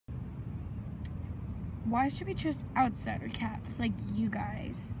Why should we trust outsider cats like you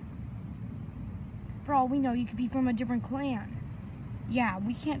guys? For all we know, you could be from a different clan. Yeah,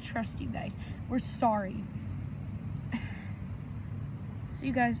 we can't trust you guys. We're sorry. So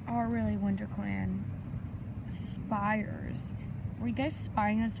you guys are really Winter Clan spiers. Were you guys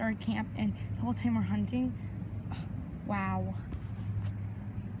spying us at our camp and the whole time we're hunting? Wow.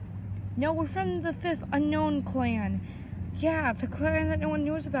 No, we're from the 5th Unknown Clan. Yeah, the clan that no one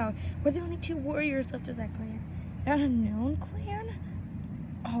knows about. We're the only 2 warriors left of that clan. That Unknown Clan?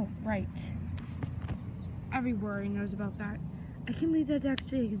 Oh, right. Every warrior knows about that. I can't believe that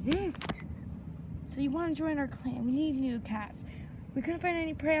actually exists. So you want to join our clan? We need new cats. We couldn't find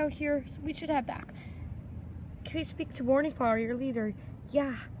any prey out here, so we should head back. Can we speak to Morningflower, your leader?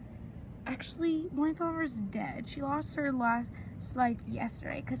 Yeah. Actually, Morningflower's dead. She lost her last life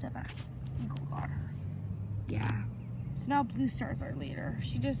yesterday because of a eagle got her. Yeah. So now Bluestar's our leader.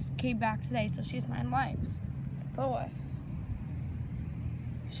 She just came back today, so she has 9 lives. Follow us.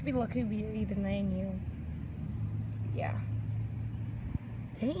 Should be lucky we even than you. Yeah.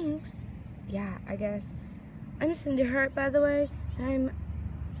 Thanks. Yeah, I guess. I'm Cinderheart, by the way. I'm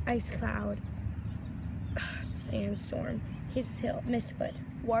Ice Cloud. Sandstorm. He's Hill. Misfoot.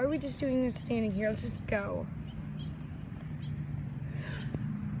 Why are we just doing this standing here? Let's just go.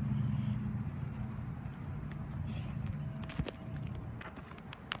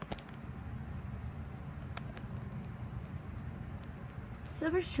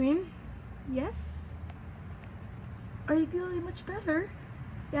 Silverstream? Yes? Are you feeling much better?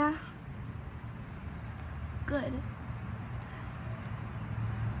 Yeah. Good.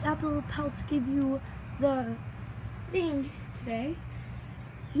 Dapple Pelt gave you the thing today.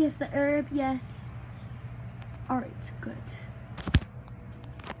 Yes, the herb, yes. Alright, good.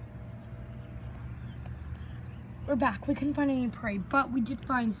 We're back. We couldn't find any prey, but we did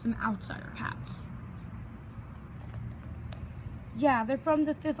find some outsider cats. Yeah, they're from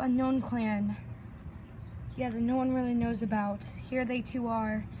the 5th Unknown Clan. Yeah, that no one really knows about. Here they 2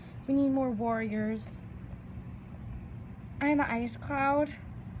 are. We need more warriors. I'm Ice Cloud.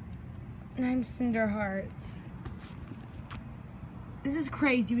 And I'm Cinderheart. This is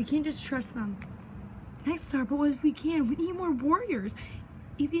crazy. We can't just trust them. Nightstar, but what if we can? We need more warriors.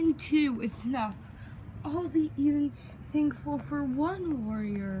 Even 2 is enough. I'll be even thankful for 1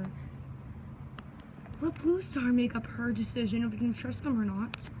 warrior. Let Bluestar make up her decision if we can trust them or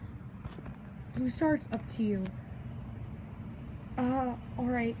not. Bluestar, it's up to you.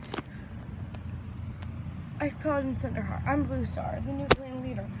 Alright. Ice Cloud and Cinderheart. I'm Bluestar, the new clan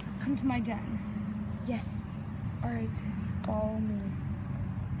leader. Come to my den. Yes. Alright. Follow me.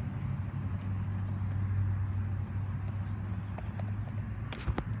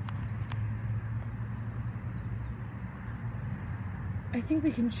 I think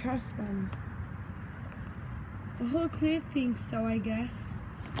we can trust them. The whole clan thinks so, I guess.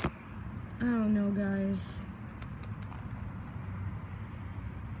 I don't know, guys.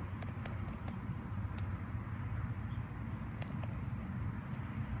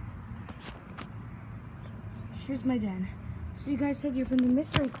 Here's my den. So you guys said you're from the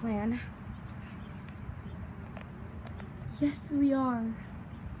Mystery Clan. Yes, we are.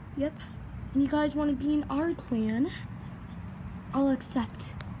 Yep. And you guys want to be in our clan? I'll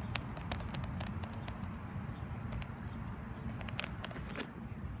accept.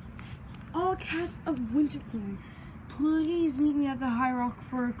 All cats of Winter Clan, please meet me at the High Rock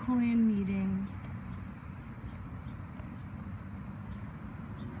for a clan meeting.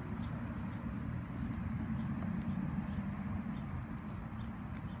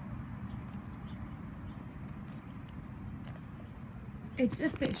 It's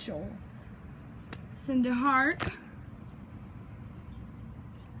official. Cinderheart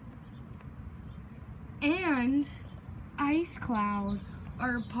and Ice Cloud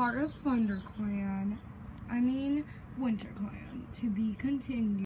are part of Winter Clan. To be continued.